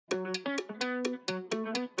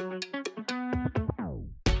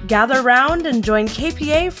Gather round and join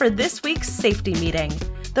KPA for this week's Safety Meeting,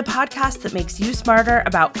 the podcast that makes you smarter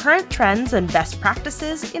about current trends and best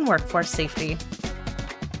practices in workforce safety.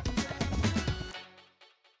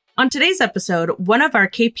 On today's episode, one of our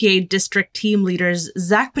KPA district team leaders,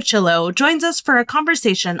 Zach Pucillo, joins us for a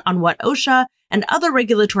conversation on what OSHA and other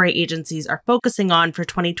regulatory agencies are focusing on for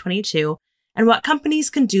 2022 and what companies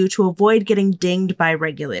can do to avoid getting dinged by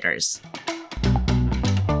regulators.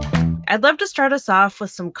 I'd love to start us off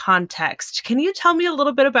with some context. Can you tell me a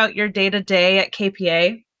little bit about your day-to-day at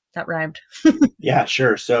KPA? That rhymed. Yeah,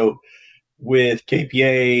 sure. So with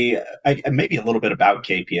KPA, maybe a little bit about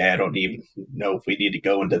KPA. I don't even know if we need to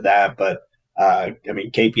go into that, but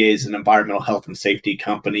KPA is an environmental health and safety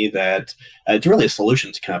company that it's really a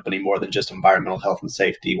solutions company more than just environmental health and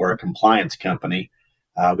safety. We're a compliance company.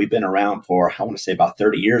 We've been around for, I want to say, about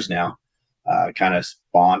 30 years now. Kind of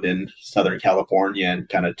spawned in Southern California and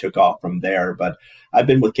kind of took off from there. But I've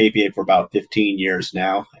been with KPA for about 15 years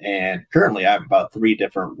now. And currently I have about 3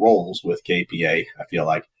 different roles with KPA, I feel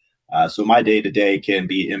like. So my day-to-day can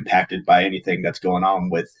be impacted by anything that's going on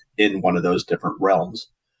within one of those different realms.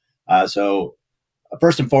 So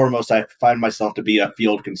first and foremost, I find myself to be a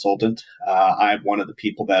field consultant. I'm one of the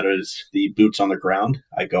people that is the boots on the ground.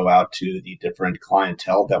 I go out to the different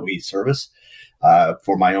clientele that we service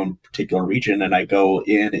for my own particular region, and I go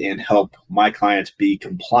in and help my clients be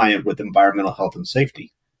compliant with environmental health and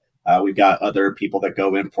safety. We've got other people that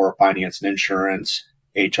go in for finance and insurance,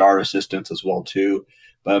 HR assistance as well too.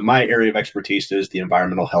 But my area of expertise is the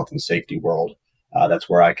environmental health and safety world. That's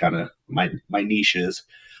where I kind of, my niche is.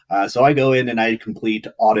 So I go in and I complete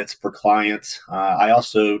audits for clients. I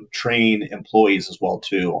also train employees as well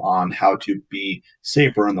too on how to be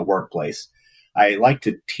safer in the workplace. I like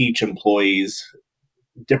to teach employees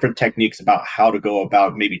different techniques about how to go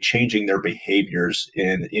about maybe changing their behaviors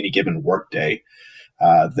in any given workday.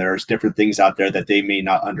 There's different things out there that they may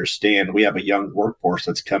not understand. We have a young workforce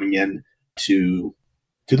that's coming in to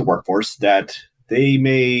the workforce that they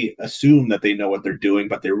may assume that they know what they're doing,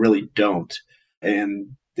 but they really don't.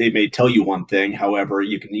 And they may tell you one thing. However,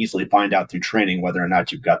 you can easily find out through training whether or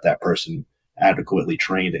not you've got that person adequately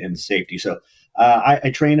trained in safety. So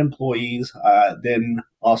I train employees. Then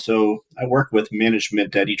also I work with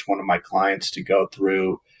management at each one of my clients to go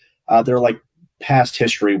through their past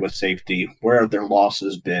history with safety. Where have their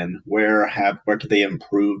losses been? Where could they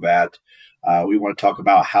improve at? We want to talk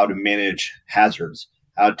about how to manage hazards,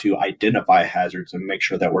 how to identify hazards and make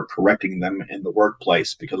sure that we're correcting them in the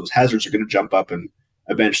workplace, because those hazards are going to jump up and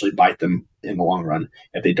eventually bite them in the long run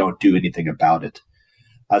if they don't do anything about it.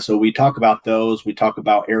 So we talk about those. We talk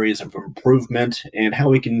about areas of improvement and how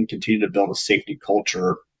we can continue to build a safety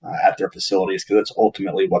culture at their facilities, because that's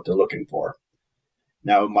ultimately what they're looking for.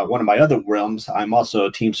 Now, one of my other realms, I'm also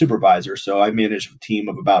a team supervisor. So I manage a team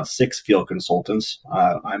of about 6 field consultants.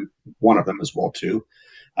 I'm one of them as well, too.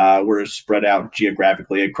 We're spread out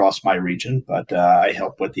geographically across my region, but I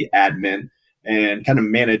help with the admin and kind of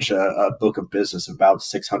manage a book of business of about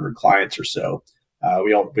 600 clients or so.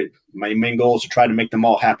 My main goal is to try to make them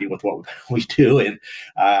all happy with what we do. And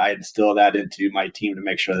I instill that into my team to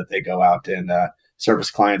make sure that they go out and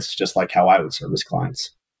service clients just like how I would service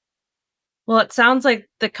clients. Well, it sounds like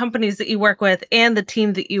the companies that you work with and the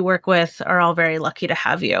team that you work with are all very lucky to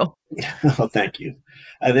have you. Well, thank you.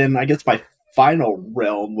 And then I guess my final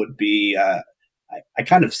realm would be I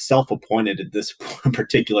kind of self-appointed in this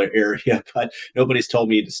particular area, but nobody's told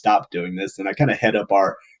me to stop doing this. And I kind of head up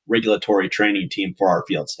our regulatory training team for our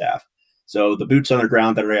field staff. So the boots on the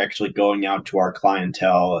ground that are actually going out to our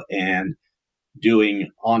clientele and doing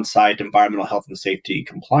on-site environmental health and safety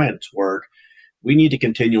compliance work, we need to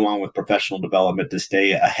continue on with professional development to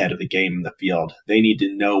stay ahead of the game in the field. They need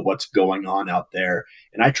to know what's going on out there.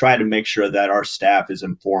 And I try to make sure that our staff is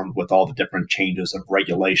informed with all the different changes of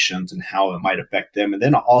regulations and how it might affect them. And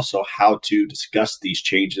then also how to discuss these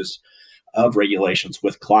changes of regulations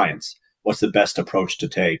with clients. What's the best approach to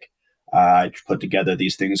take? I put together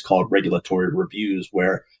these things called regulatory reviews,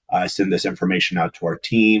 where I send this information out to our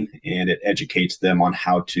team and it educates them on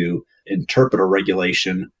how to interpret a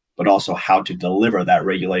regulation, but also how to deliver that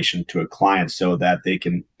regulation to a client so that they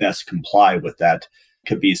can best comply with that.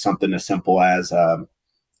 Could be something as simple as,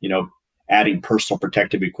 adding personal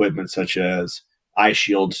protective equipment such as eye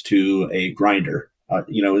shields to a grinder.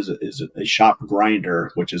 Is a shop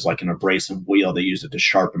grinder, which is like an abrasive wheel. They use it to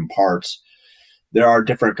sharpen parts. There are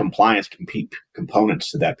different compliance components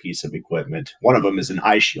to that piece of equipment. One of them is an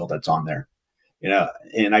eye shield that's on there.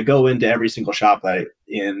 And I go into every single shop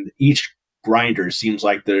and each grinder seems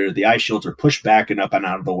like the eye shields are pushed back and up and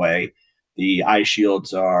out of the way. The eye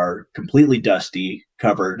shields are completely dusty,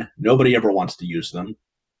 covered. Nobody ever wants to use them.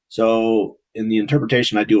 So in the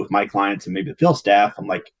interpretation I do with my clients and maybe the field staff, I'm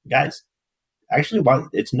like, guys, actually,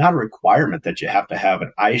 it's not a requirement that you have to have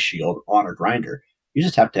an eye shield on a grinder. You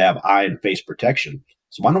just have to have eye and face protection.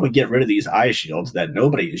 So why don't we get rid of these eye shields that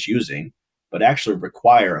nobody is using, but actually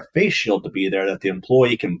require a face shield to be there that the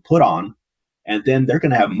employee can put on, and then they're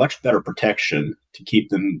going to have much better protection to keep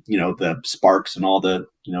them, the sparks and all the,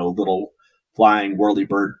 little flying whirly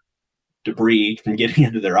bird debris from getting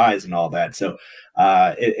into their eyes and all that. So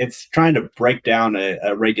it's trying to break down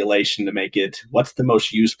a regulation to make it what's the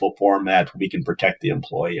most useful form that we can protect the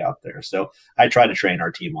employee out there. So I try to train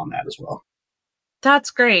our team on that as well.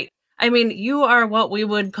 That's great. I mean, you are what we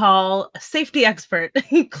would call a safety expert.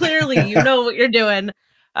 Clearly, you know what you're doing.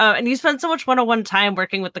 And you spend so much one-on-one time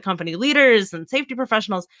working with the company leaders and safety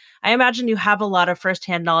professionals. I imagine you have a lot of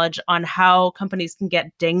firsthand knowledge on how companies can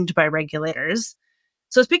get dinged by regulators.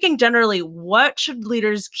 So speaking generally, what should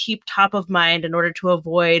leaders keep top of mind in order to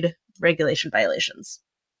avoid regulation violations?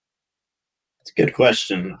 It's a good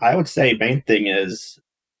question. I would say main thing is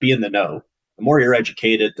be in the know. The more you're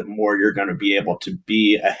educated, the more you're going to be able to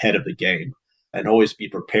be ahead of the game and always be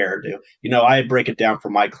prepared to. I break it down for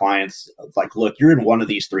my clients like, look, you're in one of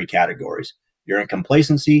these three categories. You're in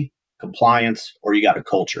complacency, compliance, or you got a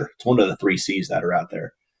culture. It's one of the three C's that are out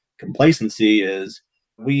there. Complacency is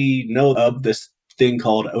we know of this thing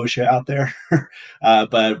called OSHA out there,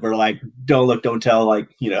 but we're like, don't look, don't tell, like,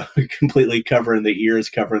 completely covering the ears,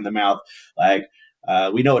 covering the mouth. Like,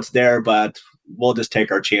 we know it's there, but we'll just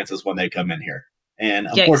take our chances when they come in here. And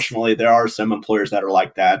Yikes. unfortunately, there are some employers that are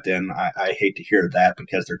like that. And I hate to hear that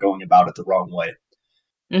because they're going about it the wrong way.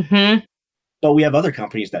 Mm-hmm. But we have other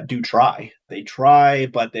companies that do try. They try,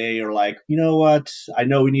 but they are like, you know what? I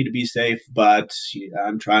know we need to be safe, but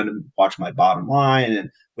I'm trying to watch my bottom line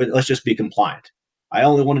and let's just be compliant. I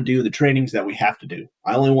only want to do the trainings that we have to do.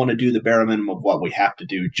 I only want to do the bare minimum of what we have to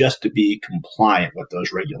do just to be compliant with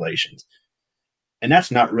those regulations. And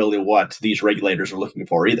that's not really what these regulators are looking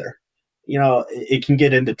for either. It can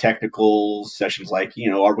get into technical sessions like,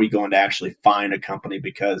 are we going to actually fine a company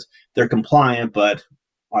because they're compliant, but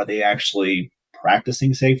are they actually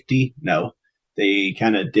practicing safety? No. They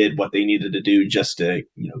kind of did what they needed to do just to,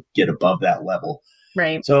 get above that level.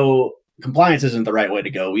 Right. So compliance isn't the right way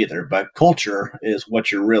to go either, but culture is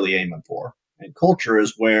what you're really aiming for. And culture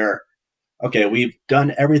is where, okay, we've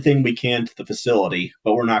done everything we can to the facility,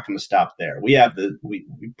 but we're not going to stop there. We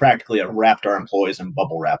practically have wrapped our employees in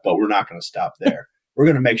bubble wrap, but we're not going to stop there. We're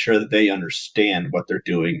going to make sure that they understand what they're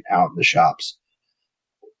doing out in the shops.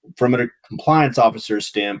 From a compliance officer's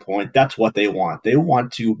standpoint, that's what they want. They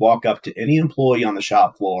want to walk up to any employee on the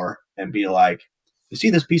shop floor and be like, you see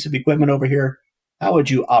this piece of equipment over here? How would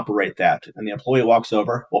you operate that? And the employee walks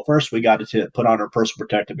over. Well, first, we got to put on our personal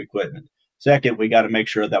protective equipment. Second, we got to make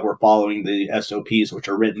sure that we're following the SOPs, which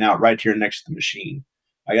are written out right here next to the machine.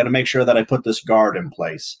 I got to make sure that I put this guard in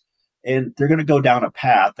place. And they're going to go down a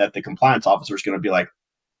path that the compliance officer is going to be like,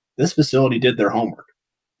 this facility did their homework.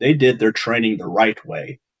 They did their training the right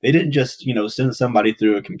way. They didn't just, send somebody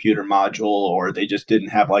through a computer module, or they just didn't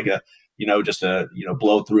have like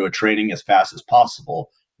blow through a training as fast as possible.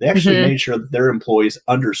 They actually Mm-hmm. made sure that their employees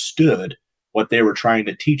understood what they were trying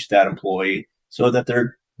to teach that employee so that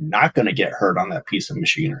they're not going to get hurt on that piece of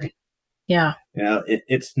machinery. Yeah.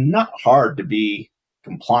 It's not hard to be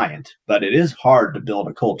compliant, but it is hard to build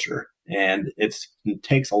a culture. And it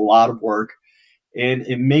takes a lot of work. And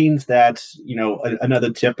it means that,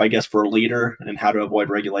 another tip, I guess, for a leader and how to avoid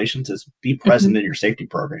regulations is be Mm-hmm. present in your safety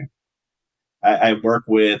program. I work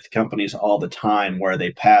with companies all the time where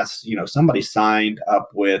they pass, somebody signed up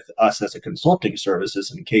with us as a consulting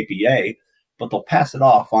services and KPA, but they'll pass it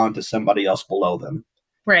off on to somebody else below them.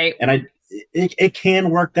 Right. And it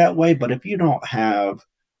can work that way, but if you don't have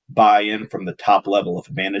buy-in from the top level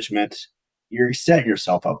of management, you're setting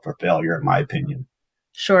yourself up for failure, in my opinion.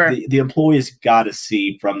 Sure. The employees got to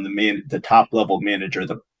see from the top level manager,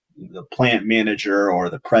 the plant manager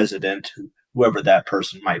or the president, whoever that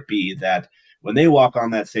person might be, that when they walk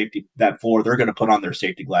on that floor, they're going to put on their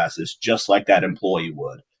safety glasses just like that employee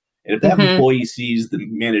would. And if that Mm-hmm. employee sees the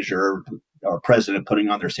manager or president putting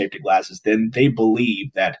on their safety glasses, then they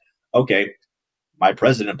believe that, okay, my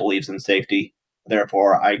president believes in safety.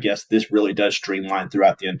 Therefore, I guess this really does streamline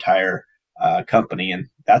throughout the entire company. And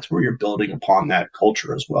that's where you're building upon that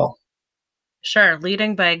culture as well. Sure.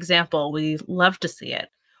 Leading by example. We love to see it.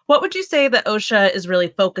 What would you say that OSHA is really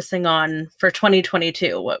focusing on for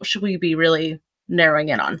 2022? What should we be really narrowing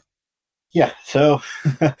in on? Yeah, so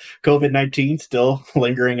COVID-19 still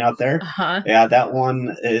lingering out there. Uh-huh. Yeah, that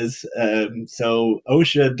one is so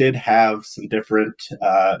OSHA did have some different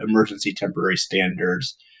emergency temporary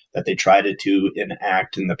standards that they tried to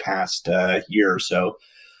enact in the past year or so.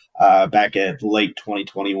 Back at late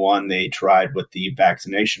 2021, they tried with the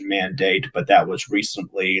vaccination mandate, but that was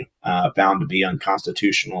recently found to be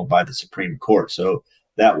unconstitutional by the Supreme Court. So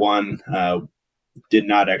that one did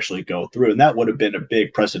not actually go through. And that would have been a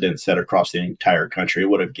big precedent set across the entire country. It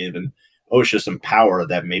would have given OSHA some power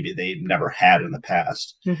that maybe they never had in the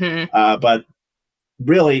past. But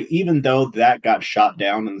really, even though that got shot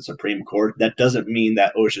down in the Supreme Court, that doesn't mean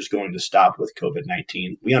that OSHA is going to stop with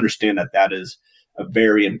COVID-19. We understand that that is a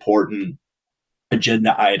very important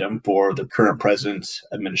agenda item for the current president's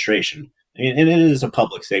administration. And it is a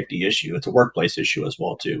public safety issue. It's a workplace issue as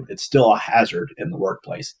well, too. It's still a hazard in the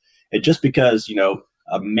workplace. And just because,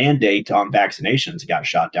 a mandate on vaccinations got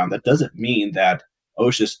shot down, that doesn't mean that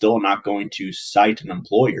OSHA is still not going to cite an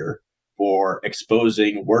employer for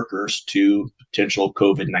exposing workers to potential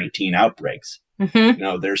COVID-19 outbreaks.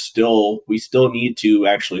 We still need to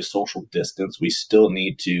actually social distance. We still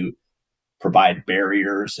need to provide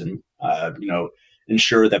barriers and,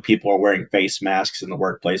 ensure that people are wearing face masks in the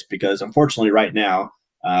workplace, because unfortunately right now,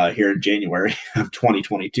 here in January of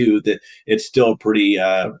 2022, that it's still pretty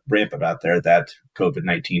rampant out there that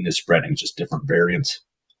COVID-19 is spreading, just different variants.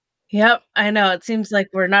 Yep, I know. It seems like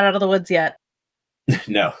we're not out of the woods yet.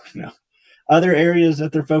 No. Other areas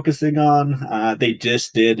that they're focusing on, they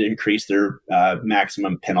just did increase their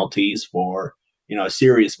maximum penalties for, a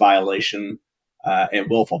serious violation and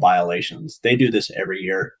willful violations. They do this every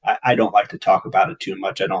year. I don't like to talk about it too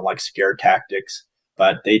much. I don't like scare tactics,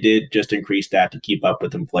 but they did just increase that to keep up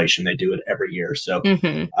with inflation. They do it every year. So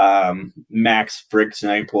max, for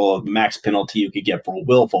example, max penalty you could get for a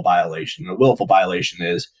willful violation. A willful violation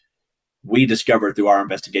is, we discovered through our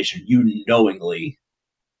investigation, you knowingly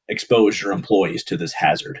expose your employees to this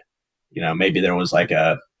hazard. Maybe there was like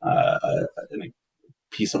a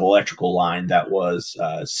piece of electrical line that was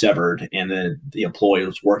severed, and then the employee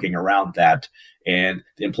was working around that, and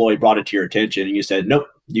the employee brought it to your attention, and you said, nope,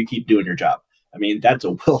 you keep doing your job. I mean, that's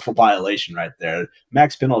a willful violation right there.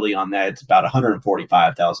 Max penalty on that, it's about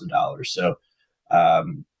 $145,000. So,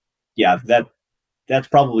 that's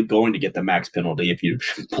probably going to get the max penalty if you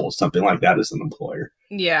pull something like that as an employer.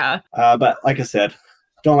 Yeah. But like I said,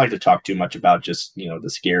 don't like to talk too much about just,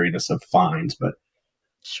 the scariness of fines, but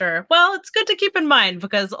sure. Well, it's good to keep in mind,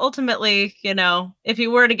 because ultimately, if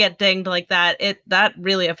you were to get dinged like that, that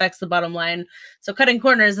really affects the bottom line. So cutting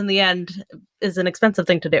corners in the end is an expensive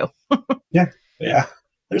thing to do. Yeah.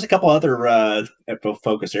 There's a couple other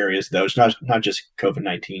focus areas, though. It's not just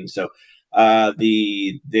COVID-19. So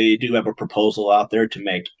they do have a proposal out there to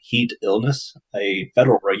make heat illness a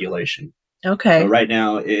federal regulation. Okay. So right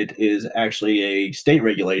now it is actually a state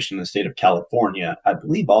regulation in the state of California, I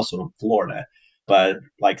believe also in Florida. But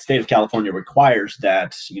like state of California requires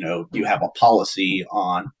that, you have a policy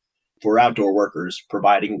for outdoor workers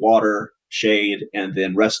providing water, shade, and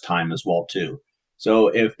then rest time as well, too. So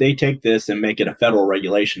if they take this and make it a federal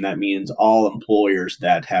regulation, that means all employers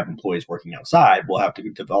that have employees working outside will have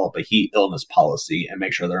to develop a heat illness policy and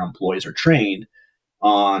make sure their employees are trained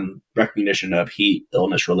on recognition of heat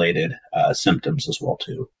illness related symptoms as well,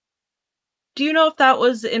 too. Do you know if that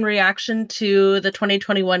was in reaction to the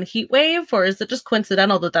 2021 heat wave, or is it just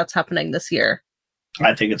coincidental that that's happening this year?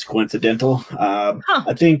 I think it's coincidental.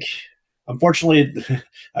 I think, unfortunately,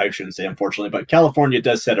 I shouldn't say unfortunately, but California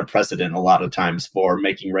does set a precedent a lot of times for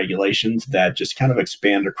making regulations that just kind of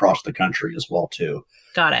expand across the country as well, too.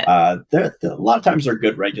 Got it. A lot of times they're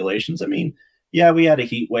good regulations. I mean, yeah, we had a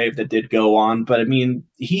heat wave that did go on, but I mean,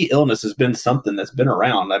 heat illness has been something that's been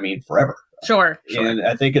around, forever. Sure. And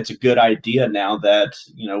I think it's a good idea now that,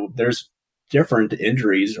 there's different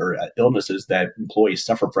injuries or illnesses that employees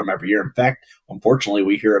suffer from every year. In fact, unfortunately,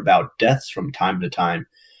 we hear about deaths from time to time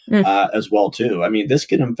as well, too. I mean, this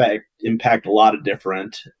can, in fact, impact a lot of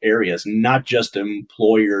different areas, not just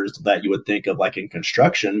employers that you would think of like in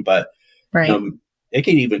construction, but it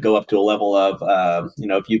can even go up to a level of,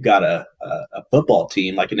 if you've got a football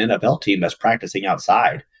team, like an NFL team that's practicing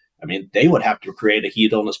outside, I mean, they would have to create a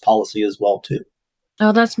heat illness policy as well, too.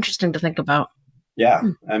 Oh, that's interesting to think about. Yeah.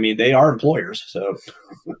 I mean, they are employers, so.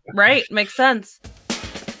 Right. Makes sense.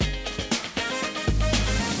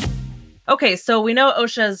 Okay, so we know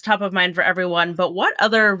OSHA is top of mind for everyone, but what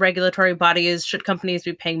other regulatory bodies should companies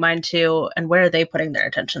be paying mind to, and where are they putting their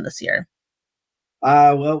attention this year?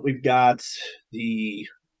 Well, we've got the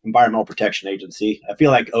Environmental Protection Agency. I feel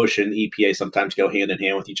like OSHA and EPA sometimes go hand in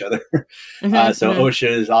hand with each other. So OSHA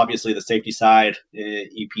is obviously the safety side.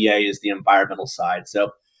 EPA is the environmental side.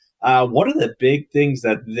 So one of the big things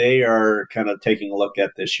that they are kind of taking a look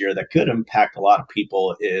at this year that could impact a lot of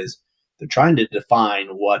people is They're trying to define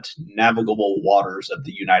what navigable waters of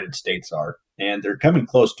the United States are. And they're coming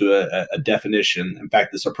close to a definition. In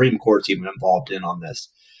fact, the Supreme Court's even involved in on this.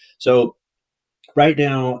 So right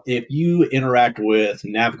now, if you interact with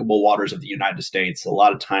navigable waters of the United States, a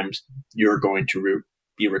lot of times you're going to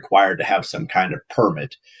be required to have some kind of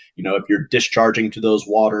permit. If you're discharging to those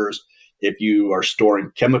waters, if you are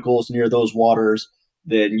storing chemicals near those waters,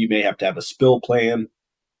 then you may have to have a spill plan.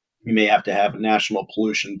 You may have to have a National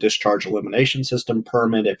Pollution Discharge Elimination System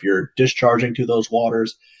permit if you're discharging to those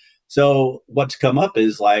waters. So what's come up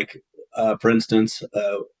is for instance,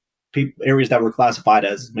 areas that were classified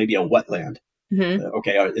as maybe a wetland. Mm-hmm.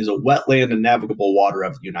 Okay, is a wetland a navigable water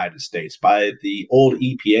of the United States? By the old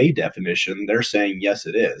EPA definition, they're saying yes,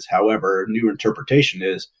 it is. However, new interpretation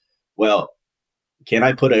is, well, can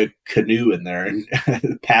I put a canoe in there and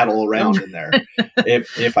paddle around in there?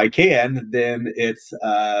 If I can, then it's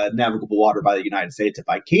navigable water by the United States. If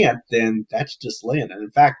I can't, then that's just land. And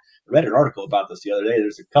in fact, I read an article about this the other day.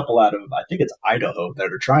 There's a couple out of, I think it's Idaho,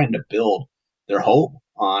 that are trying to build their home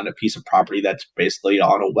on a piece of property that's basically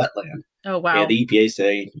on a wetland. Oh, wow. And the EPA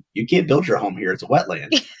saying, you can't build your home here. It's a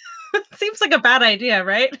wetland. Seems like a bad idea,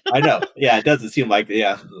 right? I know. Yeah, it doesn't seem like,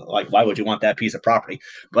 why would you want that piece of property?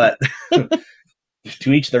 But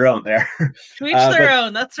to each their own there. To each their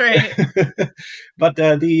own, that's right. But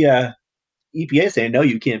the EPA saying, no,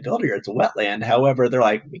 you can't build here. It's a wetland. However, they're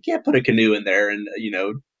like, we can't put a canoe in there and,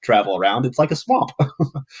 travel around. It's like a swamp.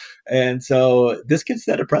 And so this could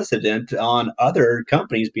set a precedent on other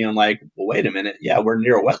companies being like, well, wait a minute. Yeah, we're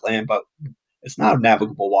near a wetland, but it's not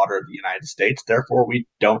navigable water of the United States. Therefore, we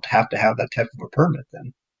don't have to have that type of a permit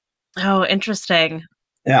then. Oh, interesting.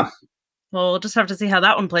 Yeah. Well, we'll just have to see how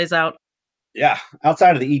that one plays out. Yeah.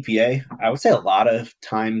 Outside of the EPA, I would say a lot of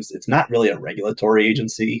times it's not really a regulatory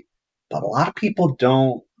agency, but a lot of people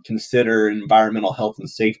don't consider environmental health and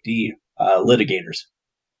safety litigators.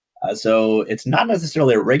 So it's not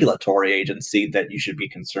necessarily a regulatory agency that you should be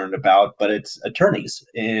concerned about, but it's attorneys.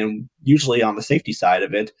 And usually on the safety side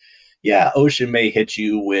of it, yeah, OSHA may hit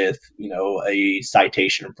you with, a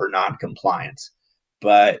citation for noncompliance.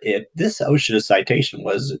 But if this OSHA citation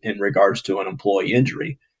was in regards to an employee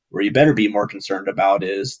injury, where you better be more concerned about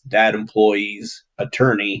is that employee's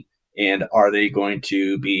attorney, and are they going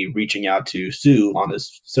to be reaching out to sue on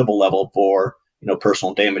this civil level for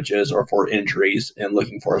personal damages or for injuries and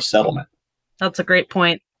looking for a settlement. That's a great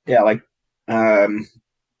point. Yeah,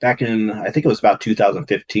 back in, I think it was about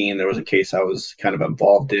 2015, there was a case I was kind of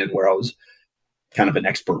involved in where I was kind of an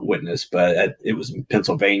expert witness, but it was in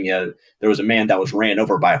Pennsylvania. There was a man that was ran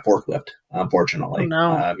over by a forklift, unfortunately. Oh,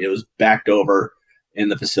 no. It was backed over in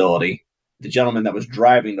the facility. The gentleman that was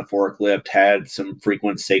driving the forklift had some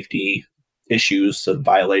frequent safety issues, some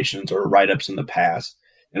violations or write-ups in the past.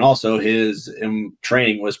 And also his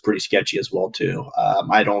training was pretty sketchy as well, too.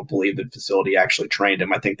 I don't believe the facility actually trained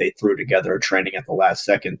him. I think they threw together a training at the last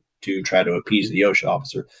second to try to appease the OSHA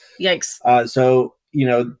officer. Yikes. So,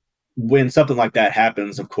 when something like that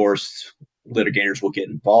happens, of course, litigators will get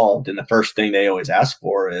involved. And the first thing they always ask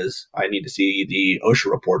for is, I need to see the OSHA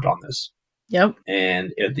report on this. Yep.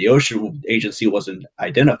 And if the OSHA agency wasn't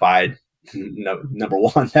identified, number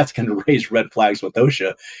one, that's going to raise red flags with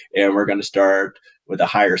OSHA, and we're going to start with a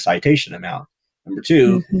higher citation amount. Number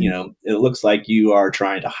two, it looks like you are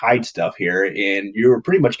trying to hide stuff here, and you're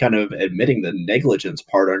pretty much kind of admitting the negligence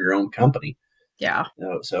part on your own company. Yeah.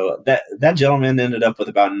 So that gentleman ended up with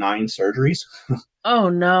about 9 surgeries. Oh,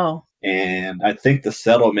 no. And I think the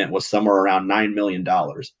settlement was somewhere around $9 million.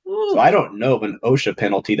 Ooh. So I don't know of an OSHA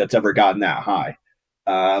penalty that's ever gotten that high.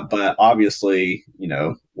 But obviously,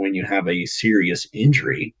 when you have a serious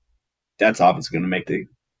injury, that's obviously going to make the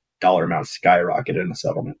dollar amount skyrocket in a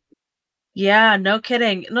settlement. Yeah, no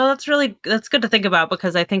kidding. No, that's good to think about,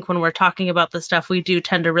 because I think when we're talking about this stuff, we do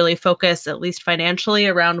tend to really focus, at least financially,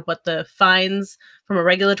 around what the fines from a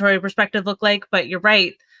regulatory perspective look like. But you're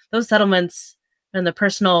right, those settlements and the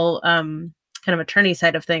personal kind of attorney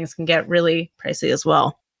side of things can get really pricey as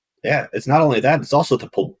well. Yeah, it's not only that, it's also the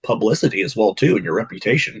publicity as well, too, and your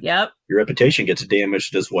reputation. Yep. Your reputation gets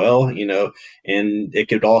damaged as well, and it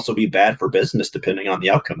could also be bad for business depending on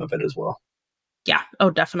the outcome of it as well. Yeah.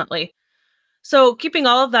 Oh, definitely. So keeping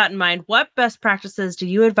all of that in mind, what best practices do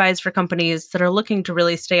you advise for companies that are looking to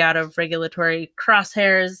really stay out of regulatory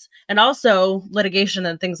crosshairs and also litigation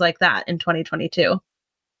and things like that in 2022?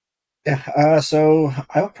 Yeah, so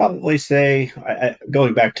I would probably say,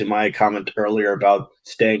 going back to my comment earlier about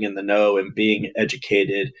staying in the know and being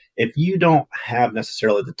educated, if you don't have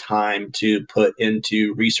necessarily the time to put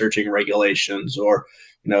into researching regulations or,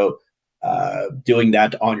 doing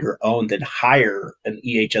that on your own than hire an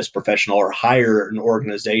EHS professional or hire an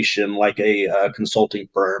organization like a consulting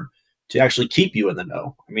firm to actually keep you in the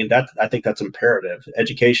know. I mean, I think that's imperative.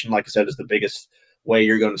 Education, like I said, is the biggest way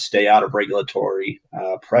you're going to stay out of regulatory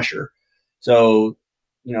pressure. So,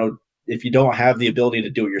 if you don't have the ability to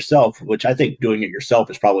do it yourself, which I think doing it yourself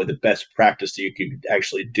is probably the best practice that you can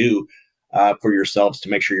actually do for yourselves to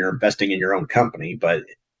make sure you're investing in your own company. But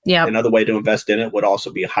another way to invest in it would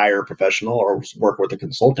also be hire a professional or work with a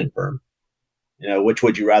consulting firm. Which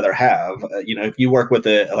would you rather have? If you work with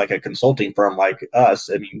a consulting firm like us,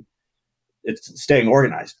 I mean, it's staying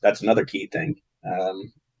organized. That's another key thing.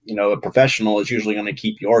 A professional is usually going to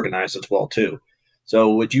keep you organized as well too.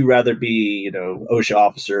 So would you rather be, OSHA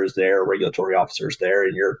officers there, regulatory officers there,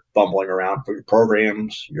 and you're fumbling around for your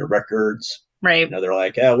programs, your records? Right. They're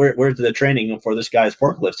like, oh, where's the training for this guy's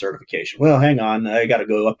forklift certification? Well, hang on. I got to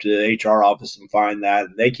go up to the HR office and find that.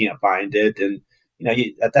 And they can't find it. And,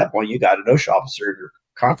 at that point, you got an OSHA officer in your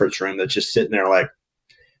conference room that's just sitting there like,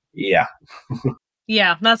 yeah.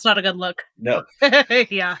 Yeah, that's not a good look. No.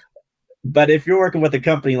 Yeah. But if you're working with a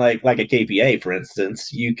company like a KPA, for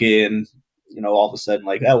instance, you can, all of a sudden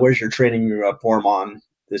like, oh, where's your training form on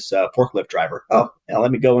this forklift driver? Oh, yeah,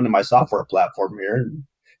 let me go into my software platform here and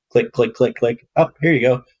click, click, click, click. Oh, here you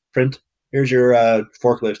go. Print. Here's your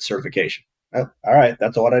forklift certification. Oh, all right.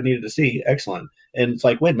 That's what I needed to see. Excellent. And it's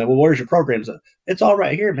like, wait a minute. Well, where's your programs? It's all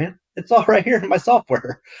right here, man. It's all right here in my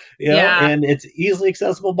software, and it's easily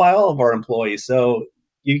accessible by all of our employees. So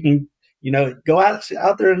you can, go out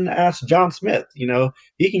there and ask John Smith,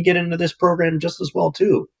 he can get into this program just as well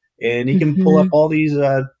too. And he can pull up all these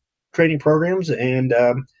training programs. And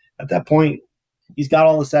at that point, he's got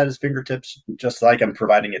all this at his fingertips, just like I'm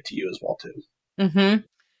providing it to you as well too. Mm-hmm.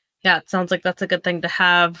 Yeah, it sounds like that's a good thing to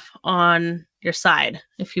have on your side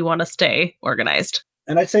if you want to stay organized.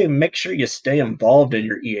 And I'd say make sure you stay involved in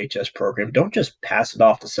your EHS program. Don't just pass it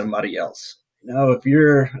off to somebody else. If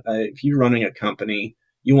you're running a company,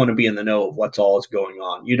 you want to be in the know of what's all is going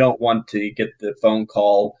on. You don't want to get the phone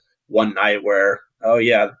call one night where, oh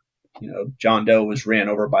yeah, John Doe was ran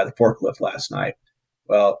over by the forklift last night.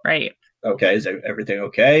 Well, right. Okay, is everything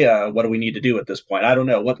okay? What do we need to do at this point? I don't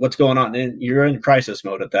know. What's going on? And you're in crisis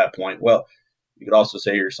mode at that point. Well, you could also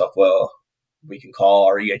say to yourself, well, we can call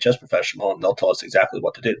our EHS professional and they'll tell us exactly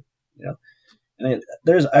what to do. And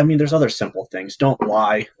there's other simple things. Don't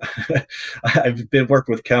lie. I've been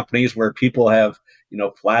working with companies where people have,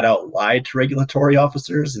 flat out lied to regulatory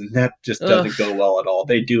officers, and that just doesn't go well at all.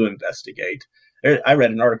 They do investigate. I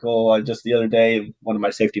read an article just the other day in one of my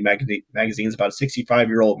safety magazines about a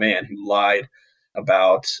 65-year-old man who lied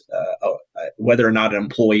about whether or not an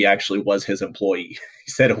employee actually was his employee.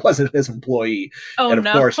 He said it wasn't his employee. Oh, and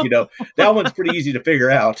of course, that one's pretty easy to figure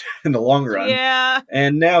out in the long run. Yeah.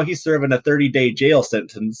 And now he's serving a 30-day jail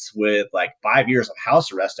sentence with like 5 years of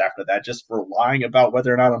house arrest after that, just for lying about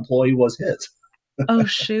whether or not an employee was his. Oh,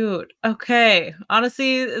 shoot. Okay.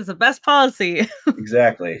 Honesty is the best policy.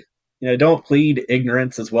 Exactly. Don't plead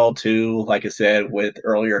ignorance as well, too. Like I said, with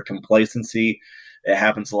earlier complacency, it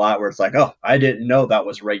happens a lot where it's like, oh, I didn't know that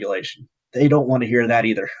was regulation. They don't want to hear that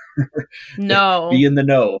either. No. Be in the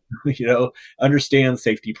know, understand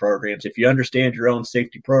safety programs. If you understand your own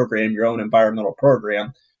safety program, your own environmental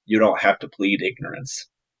program, you don't have to plead ignorance.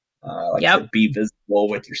 I said, be visible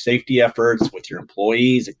with your safety efforts, with your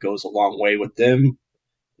employees. It goes a long way with them.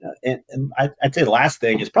 And I'd say the last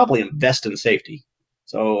thing is probably invest in safety.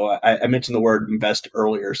 So I mentioned the word invest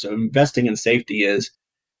earlier. So investing in safety is,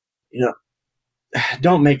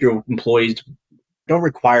 don't make your employees, don't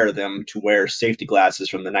require them to wear safety glasses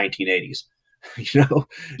from the 1980s.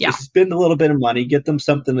 Just spend a little bit of money, get them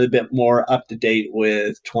something a bit more up to date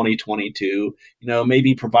with 2022.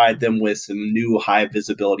 Maybe provide them with some new high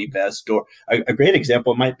visibility vest, or a great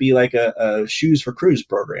example might be like a Shoes for Crews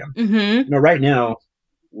program. Mm-hmm. Right now,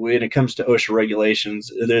 when it comes to OSHA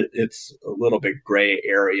regulations, it's a little bit gray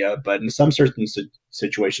area, but in some certain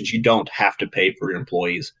situations, you don't have to pay for your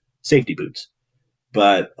employees' safety boots.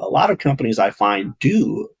 But a lot of companies I find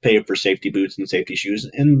do pay for safety boots and safety shoes,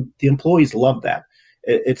 and the employees love that.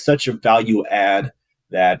 It's such a value add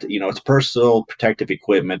that, it's personal protective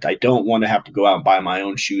equipment. I don't want to have to go out and buy my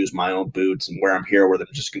own shoes, my own boots, and wear them here where they're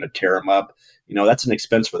just going to tear them up. That's an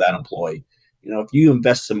expense for that employee. If you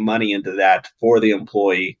invest some money into that for the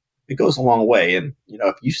employee, it goes a long way. And,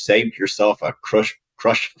 if you saved yourself a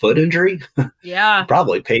crushed foot injury, you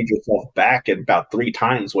probably paid yourself back at about 3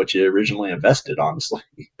 times what you originally invested, honestly.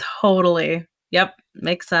 Totally. Yep.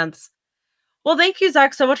 Makes sense. Well, thank you,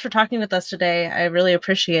 Zach, so much for talking with us today. I really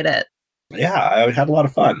appreciate it. Yeah, I had a lot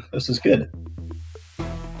of fun. This is good.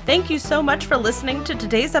 Thank you so much for listening to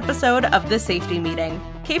today's episode of The Safety Meeting,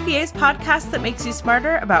 KPA's podcast that makes you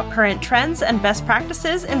smarter about current trends and best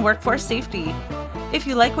practices in workforce safety. If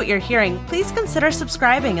you like what you're hearing, please consider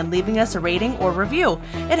subscribing and leaving us a rating or review.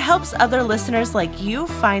 It helps other listeners like you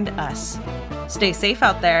find us. Stay safe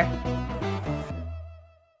out there.